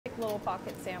little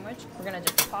pocket sandwich. We're gonna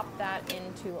just pop that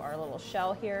into our little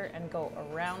shell here and go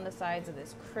around the sides of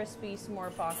this crispy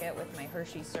s'more pocket with my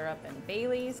Hershey syrup and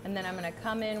Bailey's. And then I'm gonna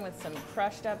come in with some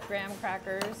crushed up graham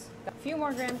crackers. Got a few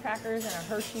more graham crackers and a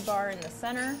Hershey bar in the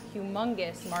center.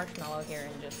 Humongous marshmallow here,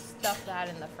 and just stuff that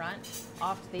in the front.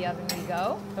 Off to the oven we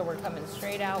go. So we're coming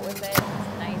straight out with it.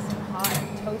 It's nice and hot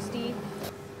and toasty.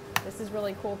 This is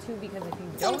really cool too, because if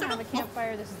you don't have a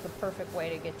campfire, this is the perfect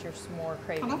way to get your s'more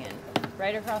craving in.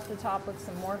 Right across the top with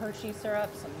some more Hershey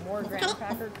syrup, some more graham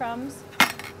cracker crumbs.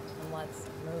 And let's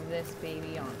move this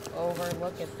baby on over.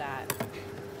 Look at that.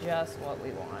 Just what we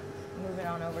want. Move it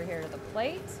on over here to the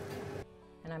plate.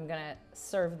 And I'm gonna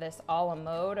serve this a la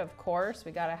mode, of course.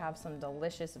 We gotta have some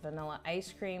delicious vanilla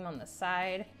ice cream on the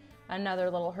side. Another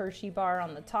little Hershey bar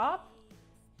on the top.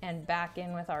 And back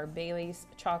in with our Bailey's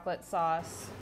chocolate sauce.